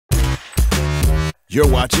You're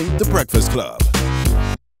watching The Breakfast Club.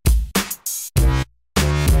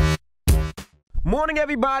 Morning,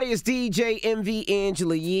 everybody. It's DJ MV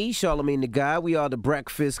Angela Yee, Charlamagne the God. We are The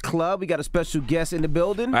Breakfast Club. We got a special guest in the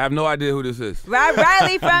building. I have no idea who this is. Rob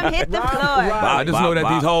Riley from Hit the Floor. I just know that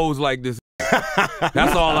these hoes like this.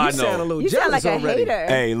 That's all I You sound a know. little You sound jealous like a already. hater.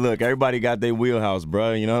 Hey, look, everybody got their wheelhouse,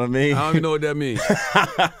 bro. You know what I mean? I don't even know what that means.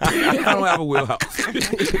 I don't have a wheelhouse.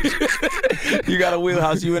 You got a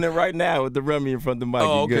wheelhouse. You in it right now with the Remy in front of the mic.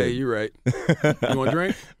 Oh, You okay, good. you're right. You want a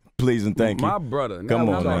drink? Please and thank you. My brother. Come Now on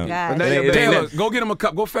we're now. talking. God. But now you're Taylor, go get him a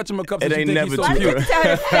cup. Go fetch him a cup. It since you ain't think he's never Why too do you tell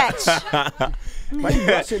her to fetch? Why you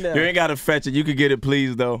rushing now? You ain't got to fetch it. You can get it,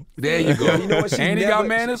 please, though. There you go. You know what? And he got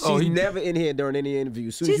manners? She's never in here during any interview.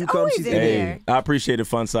 As soon as She's you come, always she's in in here. here. Hey, I appreciate it,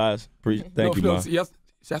 Fun Size. Thank you, man. Yes,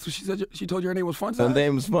 that's what she said. She told you her name was Fun Her Size?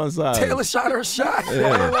 name is Fun Size. Taylor shot her shot.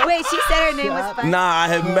 Yeah. Wait, she said her name was Fun. Nah,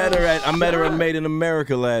 I met her at Made in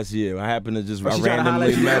America last year. I happened to just she tried to holler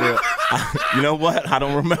randomly at you? met her. You know what? I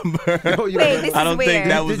don't remember. Oh, you Wait, this I is don't weird. think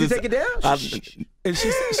that was Did you the- take it down? And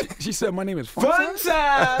she said my name is Fun Fun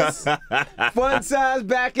Size? size. Fun size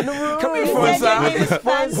back in the room. Come here, He Fun said your Size. name is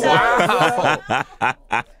Fun Size.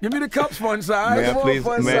 Wow. Give me the cups, Fun Size. Man, Come on, please,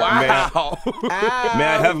 Fun man, Size. Wow. may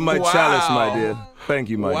I have my Wow. chalice, my dear? Thank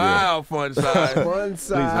you, my dear. Wow, Fun Size. Fun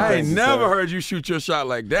size. I ain't Please, never sir. heard you shoot your shot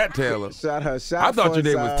like that, Taylor. Shot her shot. I thought your Fun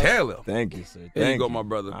name was size. Taylor. Thank you, sir. There you Thank go, my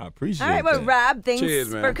brother. I appreciate All right, well, that. Rob, thanks Cheers,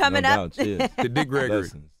 man. for coming No up doubt. Cheers. To Dick Gregory.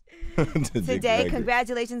 Blessings. To Dick today. Gregory.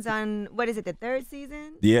 Congratulations on, what is it, the third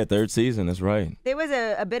season? Yeah, third season. That's right. There was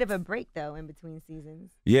a bit of a break, though, in between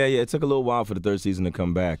seasons. Yeah. It took a little while for the third season to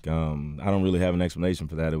come back. I don't really have an explanation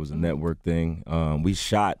for that. It was a network thing. We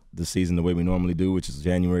shot the season the way we normally do, which is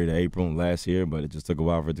January to April last year, but it just took a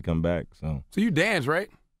while for it to come back. So, So you dance, right?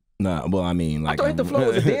 nah. Well, I mean, like, I thought Hit the Floor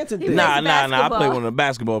was a dancing He thing. plays Nah. I basketball. play one of the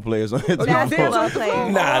basketball players on Hit the Basketball Floor.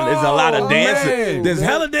 player. Nah, there's a lot of Oh, dancers. man. There's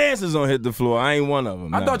hella dancers on Hit the Floor. I ain't one of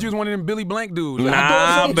them. I thought you was one of them Billy Blank dudes. Like,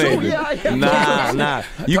 Nah, so, too. baby. Yeah. Nah.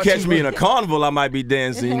 You thought catch you me was- in a carnival, I might be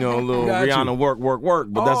dancing, a little Got you. Rihanna work,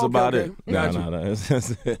 but Oh, that's okay, about okay. it. Got you.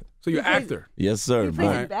 That's it. So you're an actor. Yes, sir. He plays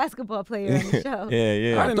bro. a basketball player on the show.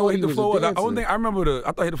 Yeah. I didn't know what Hit the he was a Floor was. I dancer. think I remember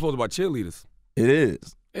I thought Hit the Floor was about cheerleaders. It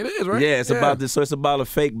is. It is, right? Yeah, it's about this. So it's about a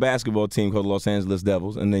fake basketball team called the Los Angeles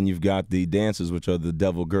Devils, and then you've got the dancers, which are the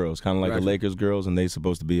Devil Girls, kind of like Gotcha. the Lakers girls, and they're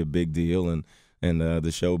supposed to be a big deal. And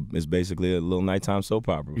the show is basically a little nighttime soap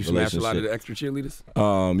opera. You smashed a lot of the extra cheerleaders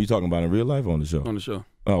You talking about in real life or on the show? on the show.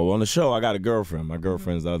 Oh, on the show, I got a girlfriend. My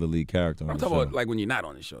girlfriend's the other lead character on I'm the talking show. about like when you're not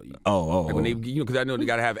on the show. Oh. Like when they, because I know they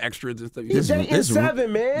gotta have extras and stuff. He's dating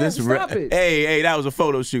seven, man. Stop it. Hey, that was a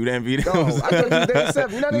photo shoot, Envy. No, I thought you was dating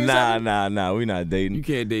seven. You're not dating seven? Nah, we not You dating.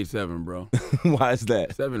 can't date seven, bro. Why is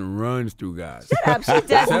that? Seven runs through guys. Shut up, she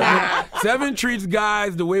does not. Seven treats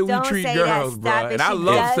guys the way we Don't treat say girls, that. bro. Stop it. And I She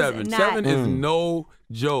love does seven. not. Seven is no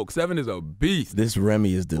joke. Seven is a beast. This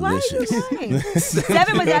Remy is Why are you delicious. lying?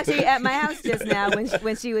 Seven was actually at my house just now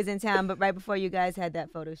when she was in town, but right before you guys had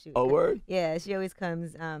that photo shoot. Oh, word? Yeah, she always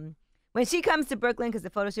comes. When she comes to Brooklyn, because the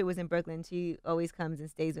photo shoot was in Brooklyn, she always comes and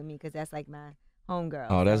stays with me because that's like my homegirl.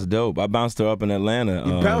 Oh, that's dope. I bounced her up in Atlanta.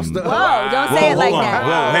 You bounced her Whoa, up. don't say it like hold on. that.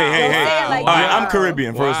 Whoa, hey. Don't say it like All right, that. I'm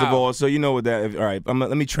Caribbean, first of Wow. all, so you know what that. All right,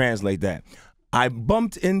 let me translate that. I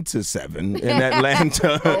bumped into Seven in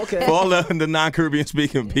Atlanta okay. for all the non-Caribbean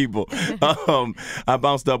speaking people. I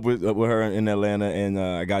bounced up with her in Atlanta, and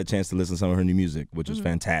I got a chance to listen to some of her new music, which was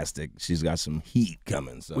fantastic. She's got some heat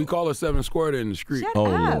coming. So. We call her Seven Squirter in the street. Shut Oh,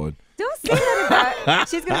 up. Lord. Don't say that about her.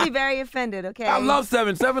 She's going to be very offended, okay? I love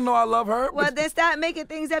Seven. Seven know I love her. Well, but then stop making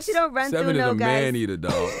things up. She don't run Seven through is no a guys. man eater,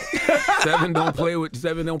 dog. Seven don't play with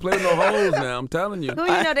no hoes now. I'm telling you. Who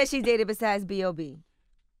you know that she dated besides B.O.B.?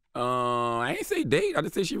 I ain't say date. I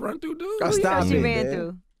just say she run through dudes. Oh, Who you know stop she it, ran man.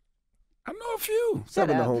 through? I know a few.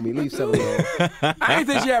 Seven the up. homie. Leave seven alone. I ain't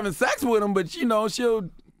say she having sex with him, but she'll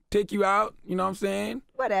take you out. You know what I'm saying?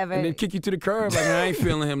 Whatever. And then kick you to the curb. Like, I ain't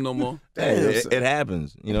feeling him no more. Hey, it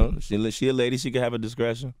happens. You know, she a lady. She can have a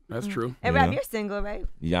discretion. That's true. And Yeah. Rob, you're single, right?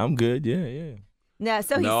 Yeah, I'm good. Yeah. No,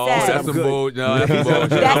 so he No, said. that's some bull. No, that's some bullshit.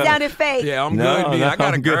 That sounded fake. Yeah, I'm No, good. B. no, I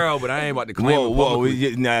got a I'm good. girl, but I ain't about to claim it Whoa.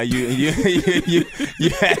 publicly. Now you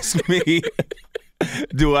ask me.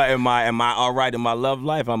 Am I all right in my love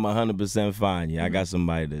life? I'm 100% fine. Yeah, I got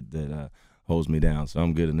somebody that holds me down, so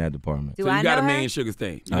I'm good in that department. Do So I you got know a her? million sugar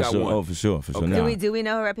stain. You got sure, one. oh, for sure. Okay. Nah. Do we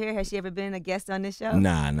know her up here? Has she ever been a guest on this show?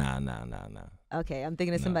 Nah. Okay, I'm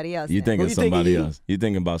thinking of somebody else. You then. thinking Who you thinking somebody he? else? You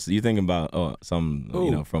thinking about some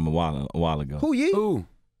Who? from a while ago. Who you? Ooh.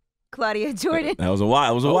 Claudia Jordan. That was a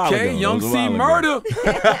while. It was a while ago. Okay, It Young was a C while ago.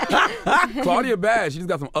 murder. Claudia bad. She's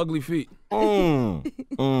got some ugly feet.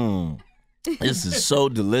 This is so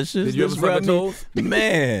delicious. Did you ever This suck her Remy. toes?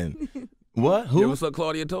 Man, What? Who? You ever suck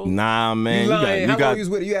Claudia toes? Nah, man. How long got, you was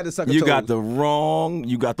with her? You had to suck her you toes. got the wrong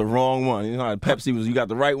one. You know how Pepsi was, you got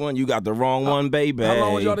the right one, you got the wrong one, baby. How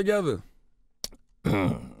long was y'all together?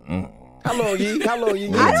 How long you? You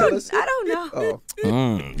I tell us. don't know.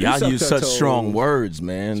 Oh. Y'all sucked use her such toes. strong words,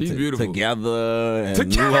 man. She's beautiful. Together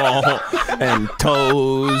and long and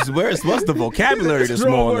toes. What's the vocabulary this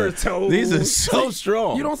Strong morning? words, toes. These are so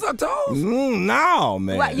strong. You don't suck toes? No,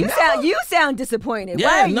 man. Why, you sound disappointed. Yeah,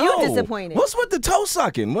 Why are no. you disappointed? What's with the toe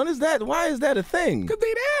sucking? What is that? Why is that a thing? Because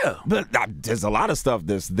they there. But there's a lot of stuff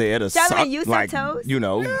that's there to Charlamagne, suck, you suck like toes?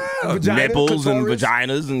 Vagina, nipples and clitoris.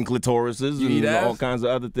 vaginas and clitorises You eat and all ass? kinds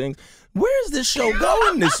of other things. Where's this show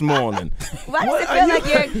going this morning? Why does What it are feel you- like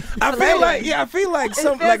you're I feel like It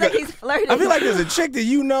some feels like a- he's flirting. I feel like there's a chick that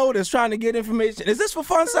you know that's trying to get information. Is this for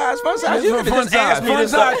Fun Size? Fun Size? This You is could for have just Fun asked Size. me Fun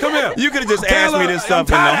this Size, stuff. come here. You could have just asked me this stuff I'm in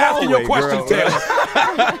the tired of asking your hallway,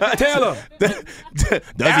 questions, Taylor. Taylor,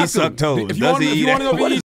 Does he ask suck him. toes? If you Does want he to eat know ass? if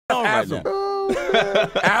What he is going on right ask him. now?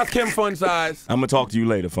 Ask him, Fun Size. I'm gonna talk to you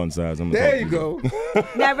later, Fun Size. There you go.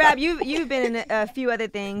 Now, Rob, you've been in a few other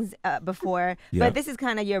things before, Yeah. but this is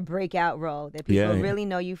kind of your breakout role that people Yeah, yeah. really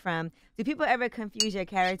know you from. Do people ever confuse your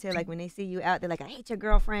character? Like when they see you out, they're like, "I hate your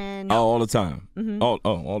girlfriend." Oh, all the time. Mm-hmm.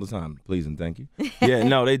 All the time. Please and thank you. Yeah,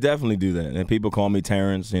 no, they definitely do that. And people call me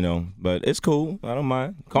Terrence, but it's cool. I don't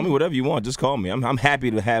mind. Call me whatever you want. Just call me. I'm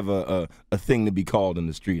happy to have a thing to be called in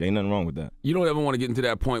the street. Ain't nothing wrong with that. You don't ever want to get into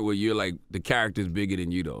that point where you're like, the character's bigger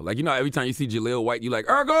than you, though. Like, every time you see Jaleel White, you're like,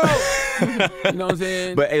 Ergo! You know what I'm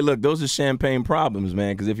saying? But hey, look, those are champagne problems,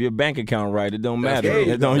 man. Because if your bank account right, it don't That's matter. right.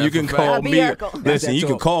 It don't, you That's can a fact. call I'll be me. Urkel. Listen, you can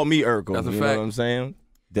talk. call me Urkel. That's a you fact. know what I'm saying?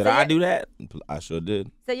 Did So I you're- do that? I sure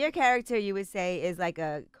did. So your character, you would say, is like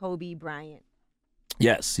a Kobe Bryant.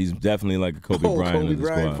 Yes, he's definitely like a Kobe Bryant Kobe of the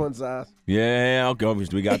Bryant, squad. Fun Size. Yeah, okay,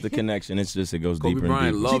 obviously we got the connection. It's just it goes Kobe deeper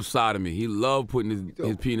Bryant and deeper. loves sodomy. He loved putting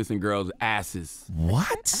his penis in girls' asses.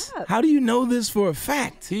 What? How do you know this for a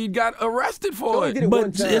fact? He got arrested for only it. did it But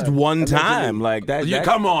one time. it's one Allegedly. time, like that. You that-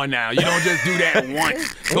 come on now. You don't just do that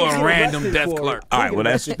once to Don't a get random arrested desk for it. clerk. All right, well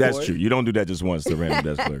that's Arrested for it. true. You don't do that just once to a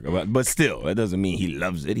random desk clerk, but still, that doesn't mean he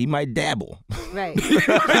loves it. He might dabble. Right.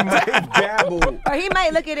 Dabble. Or he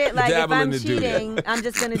might look at it like, if Dabbling I'm to do that. cheating, I'm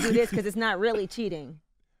just going to do this because it's not really cheating.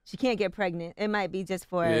 She can't get pregnant. It might be just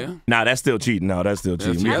for. Yeah. Nah, that's still cheating. No, that's still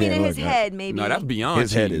cheating. cheating. We I mean, can't in look his at- head, maybe. No, that's beyond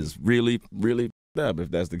His head cheating. is really, really f***ed up if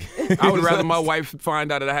that's the case. I would rather my wife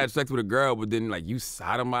find out that I had sex with a girl, but then like you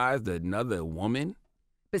sodomized another woman.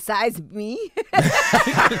 Besides me.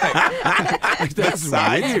 Like, that's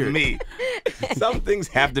Besides weird. me. Some things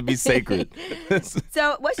have to be sacred.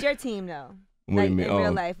 So, what's your team, though? What do you mean? In real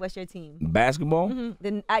Oh. life, what's your team? Basketball?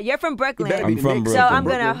 You're from Brooklyn. better be I'm from Knicks. So Brooklyn. I'm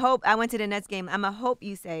gonna Brooklyn. hope. I went to the Nets game. I'm gonna hope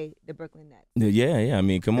you say the Brooklyn Nets. Yeah. I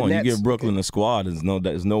mean, come The on. You Nets. give Brooklyn a squad. There's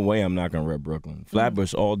no way I'm not gonna rep Brooklyn.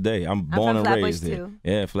 Flatbush all day. I'm born from and Flatbush, raised here. too.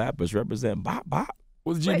 Yeah, Flatbush represent. Bop bop.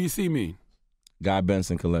 What's GBC mean? Guy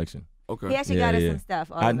Benson collection. Okay. He actually Yeah, got us yeah. some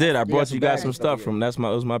stuff. all I of did. us. I brought some you guys bags some and stuff stuff, from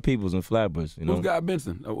those my peoples in Flatbush. You know, Who's Guy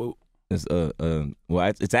Benson? it's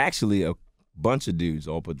it's actually a bunch of dudes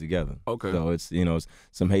all put together. Okay. So it's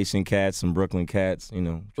some Haitian cats, some Brooklyn cats. Was try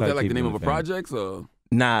to that like keep the it name in of a family. project? Or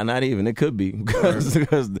Nah, not even. It could be because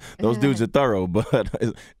those dudes are thorough, but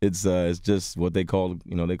it's just what they call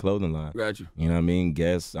their clothing line. got you. You know what I mean?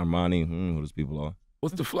 Guess Armani, who those people are.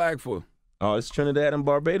 What's the flag for? Oh, it's Trinidad and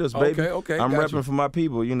Barbados, baby. Okay, I'm got repping you. for my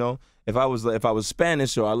people. If I was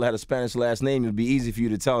Spanish or I had a Spanish last name, it'd be easy for you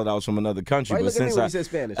to tell that I was from another country. Why you But look at me since when you said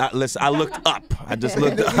Spanish? listen, I looked up. I just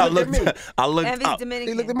looked. He I looked at looked. I looked Evie's up. Dominican.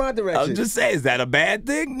 He looked in my direction. I'm just saying, is that a bad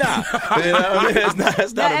thing? Nah. You know what I mean?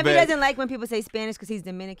 It's not No, a Evie bad. doesn't like when people say Spanish because he's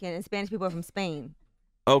Dominican, and Spanish people are from Spain.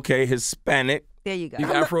 Okay, Hispanic. There you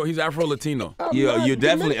go. He's Afro Latino. You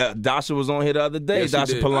definitely. Dasha was on here the other day. Yes, she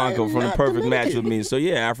Dasha did. Polanco I'm from the not perfect match with Dominican. me. So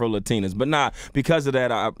yeah, Afro Latinas. But nah, because of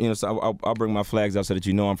that, I'll bring my flags out so that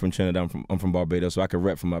I'm from Trinidad. I'm from Barbados, so I can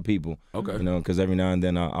rep for my people. Okay. Because every now and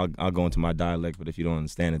then I'll go into my dialect. But if you don't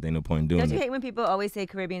understand it, there ain't no point in doing Don't you it. hate when people always say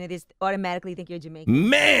Caribbean and they just automatically think you're Jamaican?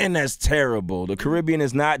 Man, that's terrible. The Caribbean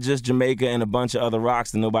is not just Jamaica and a bunch of other rocks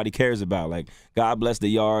that nobody cares about. Like, God bless the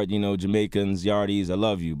yard, Jamaicans, yardies, I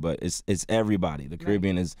love you, but it's everybody. The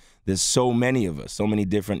Caribbean there's so many of us, so many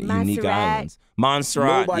different unique Montserrat. islands.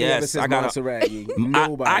 Montserrat, Nobody ever yes. says I got Montserrat.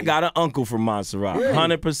 Nobody. I got an uncle from Montserrat,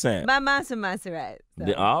 100%. My mom's from Montserrat.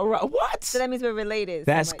 So. All right, what? So that means we're related.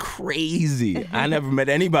 That's somewhat. crazy. I never met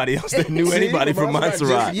anybody else that knew See, anybody from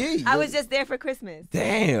Montserrat. just ye. I was just there for Christmas.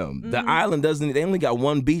 Damn, the island they only got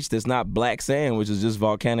one beach that's not black sand, which is just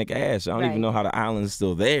volcanic ash. I don't Right. even know how the island is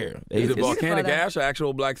still there. Is it It's- volcanic though. ash or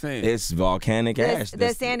actual black sand? It's volcanic ash.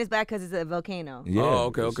 The sand is black because it's a volcano. Yeah. Oh,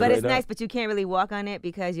 okay. But straight it's up. nice, but you can't really walk on it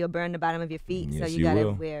because you'll burn the bottom of your feet. so Yes, you you gotta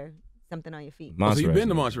will. wear something on your feet. So you've been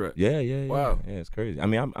to Montserrat? Montserrat? Yeah. Wow. Yeah, it's crazy. I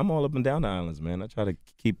mean, I'm all up and down the islands, man. I try to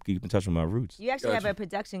keep in touch with my roots. You actually have Gotcha. a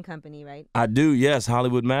production company, right? I do, yes.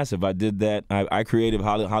 Hollywood Massive. I did that. I created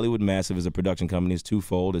Hollywood Massive as a production company. It's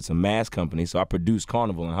twofold. It's a mass company, so I produce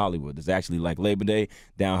Carnival in Hollywood. It's actually like Labor Day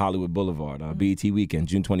down Hollywood Boulevard, BET weekend,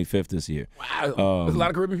 June 25th this year. Wow. There's a lot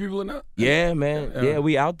of Caribbean people in that? Yeah, man. Yeah,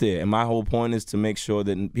 we out there. And my whole point is to make sure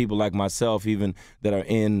that people like myself, even that are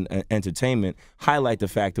in entertainment, highlight the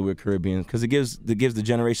fact that we're Caribbean, because it gives the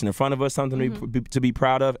generation in front of us something to be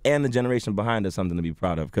proud of, and the generation behind us something to be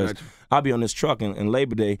proud of. Because I'll be on this truck in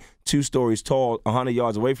Labor Day, 2 stories tall, 100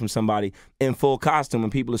 yards away from somebody in full costume,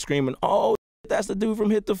 and people are screaming, "Oh, that's the dude from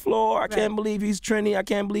Hit the Floor. I can't believe he's Trini. I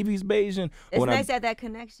can't believe he's Bayesian." It's nice to have that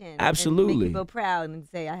connection. Absolutely. And make people proud and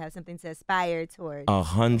say, I have something to aspire towards.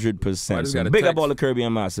 100%. So Big up all the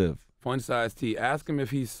Caribbean Massive. Fun Size T. Ask him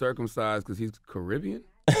if he's circumcised because he's Caribbean.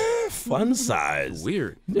 Fun size.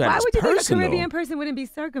 Weird. Yeah, Why that's would you think a personal. Caribbean person wouldn't be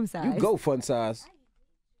circumcised? You go fun size.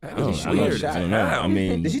 That Oh, is I weird. don't know. I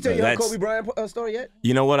mean, Did she tell you her that's- Kobe Bryant story yet?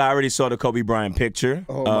 You know what? I already saw the Kobe Bryant picture.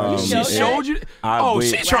 Oh, my She showed showed you? we-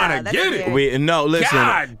 She's trying to that's get weird. it. No, listen.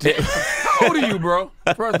 God damn. How old are you, bro?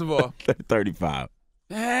 First of all. 35.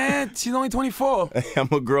 She's only 24. I'm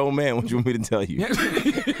a grown man. What do you want me to tell you? Now,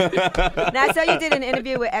 I saw you did an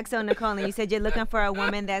interview with XO Nicole, and you said you're looking for a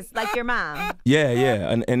woman that's like your mom. Yeah.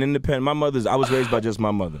 An independent. I was raised by just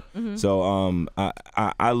my mother. So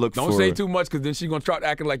I look for. Don't say too much because then she's going to start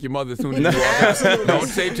acting like your mother as soon as you walk out. Don't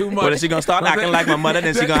say too much. But if she gonna start acting like my mother,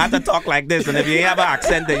 then she gonna have to talk like this. And if you ain't have an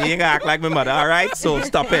accent, then you ain't gonna act like my mother. All right? So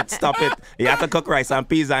stop it. You have to cook rice and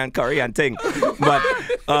peas and curry and thing. But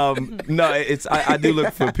no, I do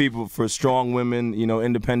look for people, for strong women,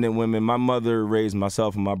 independent women. My mother raised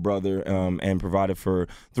myself and my brother and provided for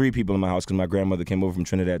 3 people in my house because my grandmother came over from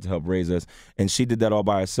Trinidad to help raise us, and she did that all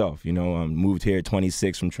by herself. Moved here at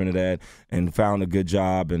 26 from Trinidad and found a good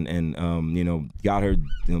job and got her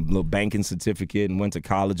little banking certificate and went to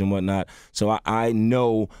college and whatnot. So I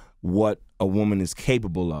know what a woman is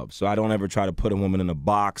capable of. So I don't ever try to put a woman in a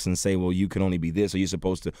box and say, well, you can only be this or you're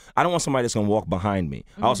supposed to. I don't want somebody that's going to walk behind me.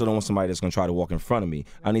 I also don't want somebody that's going to try to walk in front of me.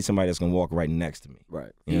 I need somebody that's going to walk right next to me.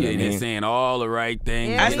 Right. You know what I mean? saying all the right things.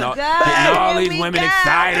 Here Getting we all, go. getting all Here these we women go.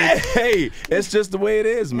 excited. Hey, it's just the way it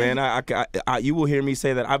is, man. You will hear me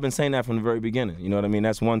say that. I've been saying that from the very beginning. You know what I mean?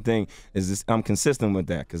 That's one thing, is this, I'm consistent with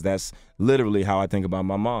that, because that's literally how I think about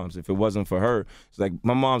my moms. If it wasn't for her, it's like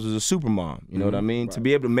my mom's was a super mom. You know what I mean? Right. To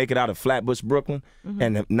be able to make it out of Flatbush, Brooklyn,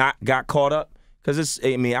 and have not got caught up. Because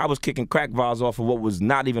I was kicking crack vials off of what was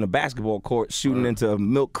not even a basketball court, shooting into a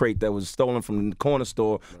milk crate that was stolen from the corner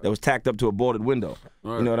store that was tacked up to a boarded window.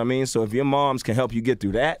 You know what I mean? So if your moms can help you get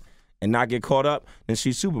through that and not get caught up, then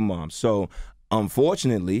she's super mom. So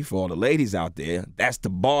unfortunately, for all the ladies out there, that's the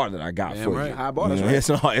bar that I got for you. High bar, You know, that's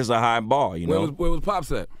it's a high bar, you know. Where was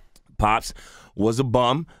Pops at? Pops was a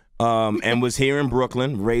bum. And was here in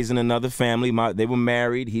Brooklyn raising another family. They were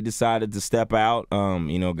married. He decided to step out.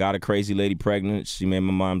 Got a crazy lady pregnant. She made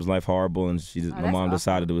my mom's life horrible, and my mom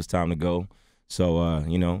decided it was time to go. So,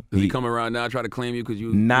 Does he come around now try to claim you because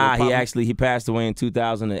you? Nah, he passed away in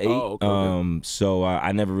 2008. Oh, okay. So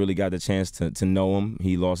I never really got the chance to know him.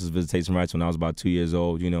 He lost his visitation rights when I was about 2 years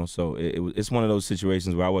old. So it's one of those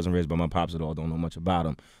situations where I wasn't raised by my pops at all. Don't know much about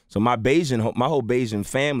him. So my whole Bayesian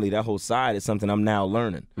family, that whole side, is something I'm now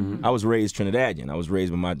learning. I was raised Trinidadian. I was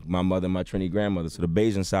raised by my mother and my Trini grandmother. So the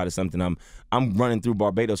Bayesian side is something I'm running through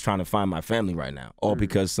Barbados trying to find my family right now, all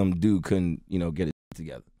because some dude couldn't get it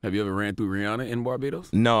together. Have you ever ran through Rihanna in Barbados?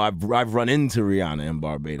 No, I've run into Rihanna in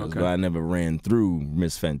Barbados, but I never ran through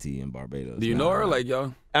Miss Fenty in Barbados. Do you know her, like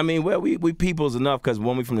y'all? I mean, well, we peoples enough because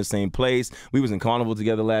when we from the same place, we was in Carnival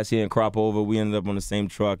together last year in Crop Over. We ended up on the same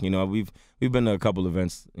truck. We've been to a couple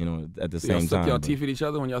events, at the same Y'all suck time. y'all teeth at each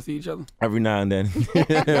other when y'all see each other? Every now and then.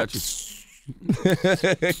 Got you.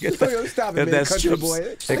 Stop it, man. That's Country strips.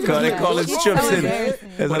 boy. They call it strips.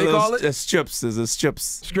 What What do they call it? Strips. There's a strips.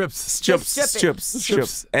 Strips. Strips.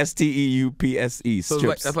 STEUPSE. So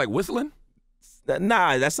Strips. that's like whistling?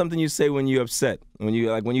 Nah, that's something you say when you're upset. When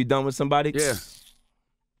you're done with somebody. Yeah.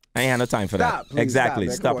 I ain't had no time for Stop, that. please, Exactly.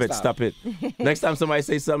 stop, man. Stop it. Next time somebody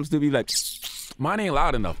say something stupid, you be like, Mine ain't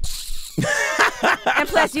loud enough. And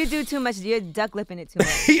plus, you do too much. You're duck lipping it too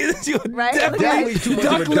much. you're Right? Definitely too much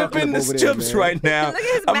of duck a duck lipping lip the over there, strips man. right now. Look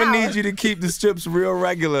at his I'm gonna mouth. need you to keep the strips real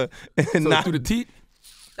regular and So not through the teeth?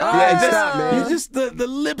 Yeah, just, stop, man. You just the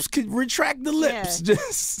lips could retract the lips. Yeah.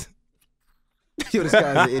 Just Yo, this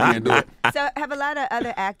guy's an idiot. Can't do it. So have a lot of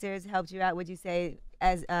other actors helped you out, would you say,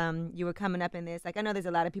 as you were coming up in this? Like, I know there's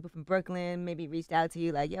a lot of people from Brooklyn maybe reached out to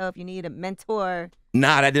you like, yo, if you need a mentor.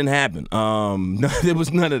 Nah, that didn't happen. No, there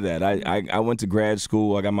was none of that. I went to grad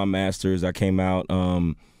school. I got my master's. I came out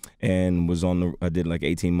and was I did like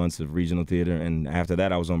 18 months of regional theater, and after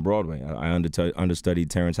that I was on Broadway. I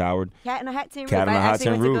understudied Terrence Howard. Cat in a Hat Tin Roof. Cat in a I Hot actually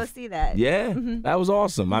Tin went Roof. to go see that. Yeah, that was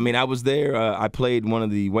awesome. I mean, I was there. I played one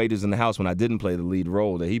of the waiters in the house when I didn't play the lead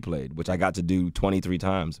role that he played, which I got to do 23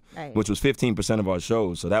 times, Right. which was 15% of our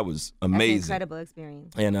shows. So that was That's an amazing. incredible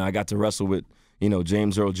experience. And I got to wrestle with,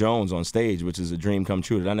 James Earl Jones on stage, which is a dream come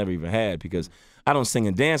true that I never even had because I don't sing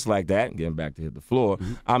and dance like that. Getting back to Hit the Floor,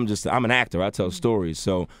 I'm an actor. I tell stories.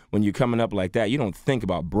 So when you're coming up like that, you don't think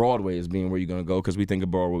about Broadway as being where you're going to go because we think of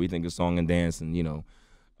Broadway, we think of song and dance and,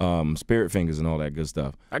 Spirit Fingers and all that good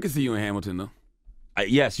stuff. I can see you in Hamilton, though.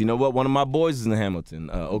 Yes, you know what? One of my boys is in Hamilton.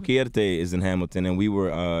 Okierte is in Hamilton, and we were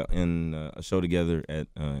in a show together at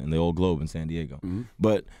in the Old Globe in San Diego.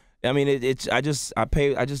 But I mean, I just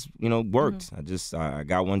worked. I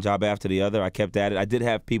got one job after the other. I kept at it. I did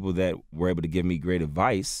have people that were able to give me great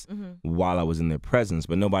advice while I was in their presence,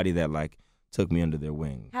 but nobody that like took me under their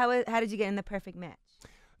wing. How did you get in the perfect match?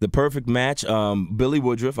 The perfect match, Billy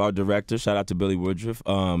Woodruff, our director, shout out to Billy Woodruff.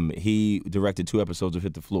 He directed 2 episodes of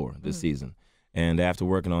Hit the Floor this season. And after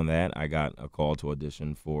working on that, I got a call to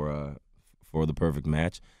audition for The Perfect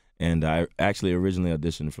Match. And I actually originally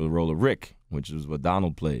auditioned for the role of Rick, which was what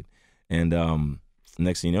Donald played. And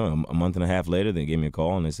next thing you know, a month and a half later, they gave me a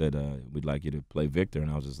call and they said, we'd like you to play Victor.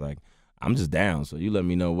 And I was just like, I'm just down. So you let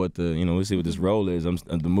me know what we'll see what this role is.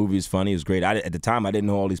 The movie is funny. It's great. At the time, I didn't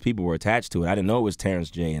know all these people were attached to it. I didn't know it was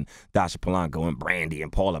Terrence J. and Dasha Polanco and Brandy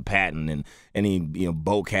and Paula Patton and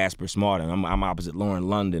Bo Casper Smart. And I'm opposite Lauren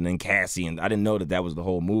London and Cassie. And I didn't know that was the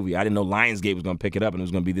whole movie. I didn't know Lionsgate was going to pick it up and it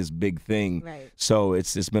was going to be this big thing. Right. So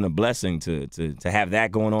it's been a blessing to have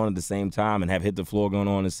that going on at the same time and have Hit the Floor going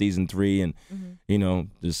on in season 3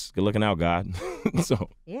 and just good looking out, God. So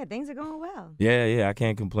yeah, things are going well. yeah, I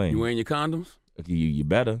can't complain. You wearing your condoms? You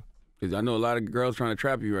better. Because I know a lot of girls trying to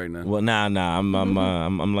trap you right now. Well, nah.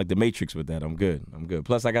 I'm like the Matrix with that. I'm good.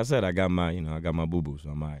 Plus, like I said, I got my boo boo, so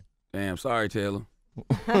I'm all right. Damn, sorry, Taylor.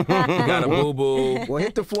 You got a boo boo. Well,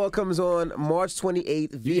 Hit the Floor comes on March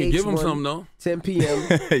 28th. VH1, You can give him something though. 10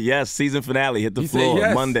 p.m. Yes, season finale. Hit the You floor said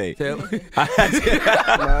yes, Monday. Taylor.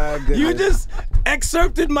 My goodness. You just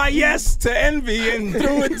excerpted my yes to Envy and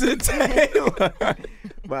threw it to Taylor.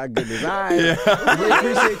 My goodness. All right. We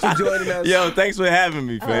appreciate you joining us. Yo, thanks for having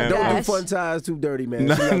me, fam. Don't do Gosh. Fun Ties too dirty, man. She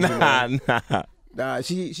loves you, man. Nah. Nah,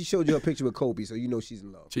 she showed you a picture with Kobe, so you know she's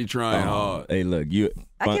in love. She trying hard. Hey, look,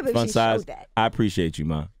 I can't believe fun she size. showed that. I appreciate you,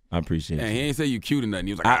 ma. I appreciate And you. he ain't say you cute or nothing.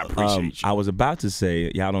 He was like, I appreciate you. I was about to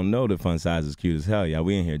say, y'all don't know that Fun Size is cute as hell. Y'all,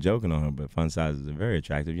 we in here joking on her, but Fun Size is a very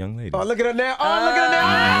attractive young lady. Oh, look at her now. Oh, look at her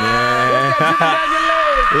now. Yeah.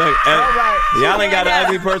 Look, All right. y'all ain't got an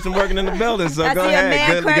ugly person working in the building, so I go see a ahead.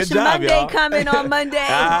 Man Good Crush job, Monday y'all. coming on Monday.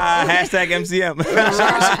 Hashtag MCM.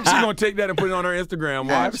 She gonna take that and put it on her Instagram.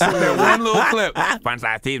 Watch that one little clip. Fun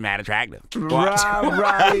size teeth, mad attractive. Watch. Rob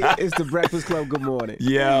Riley, it's the Breakfast Club. Good morning.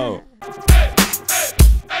 Yo.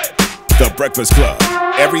 The Breakfast Club.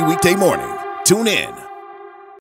 Every weekday morning. Tune in